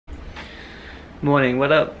Morning,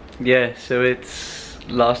 what up? Yeah, so it's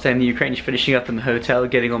last day in the Ukraine, just finishing up in the hotel,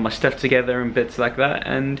 getting all my stuff together and bits like that,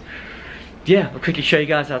 and yeah, I'll quickly show you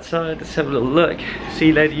guys outside. Let's have a little look. See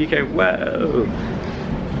you later, UK. Whoa!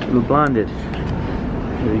 A little blinded.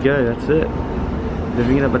 There we go, that's it.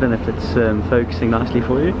 Living it up. I don't know if it's focusing nicely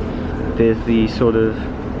for you. There's the sort of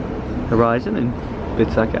horizon and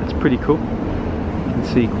bits like that. It's pretty cool. You can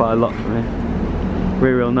see quite a lot from here.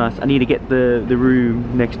 Real nice. I need to get the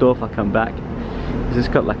room next door if I come back. It's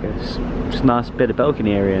got like a nice bit of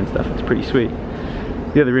balcony area and stuff. It's pretty sweet.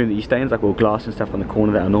 The other room that you stay in is like all glass and stuff on the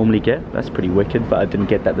corner that I normally get. That's pretty wicked, but I didn't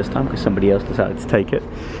get that this time because somebody else decided to take it.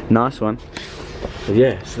 Nice one. But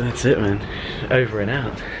yeah, so that's it, man. Over and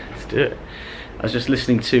out. Let's do it. I was just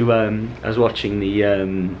listening to, I was watching the,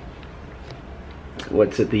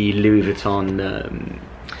 what's it, the Louis Vuitton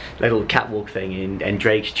little catwalk thing, and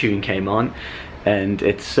Drake's tune came on, and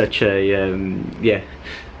it's such a, yeah,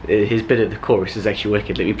 his bit of the chorus is actually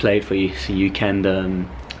wicked. Let me play it for you so you can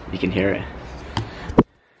hear it.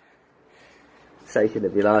 Station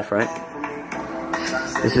of your life, right?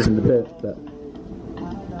 This isn't the bit, but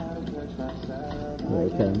there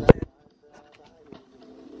it comes.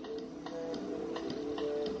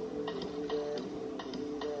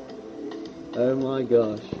 Oh my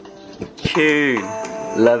gosh. Tune.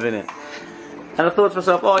 Loving it. And I thought to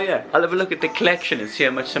myself, oh yeah, I'll have a look at the collection and see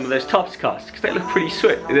how much some of those tops cost, because they look pretty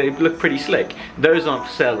sweet, they look pretty slick. Those aren't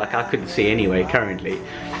for sale, like I couldn't see anyway currently.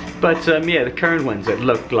 But yeah, the current ones that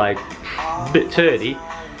look like a bit turdy,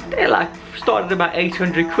 they're like started about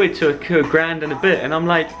 800 quid to a grand and a bit, and I'm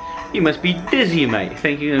like, you must be dizzy, mate,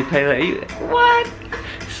 thinking you're gonna pay that. What?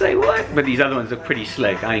 Say what? But these other ones look pretty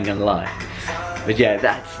slick, I ain't gonna lie. But yeah,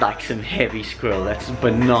 that's like some heavy skrill. That's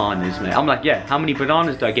bananas, mate. I'm like, yeah, how many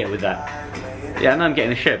bananas do I get with that? Yeah, I know I'm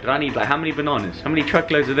getting a shit, but I need like, how many bananas? How many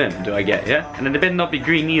truckloads of them do I get, yeah? And then they better not be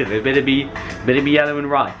green either. They better be yellow and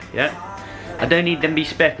ripe, yeah? I don't need them to be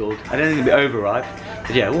speckled. I don't need them to be overripe.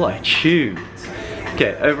 But yeah, what a tune.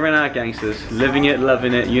 Okay, over and out, gangsters. Living it,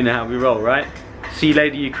 loving it. You know how we roll, right? See you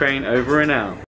later, Ukraine. Over and out.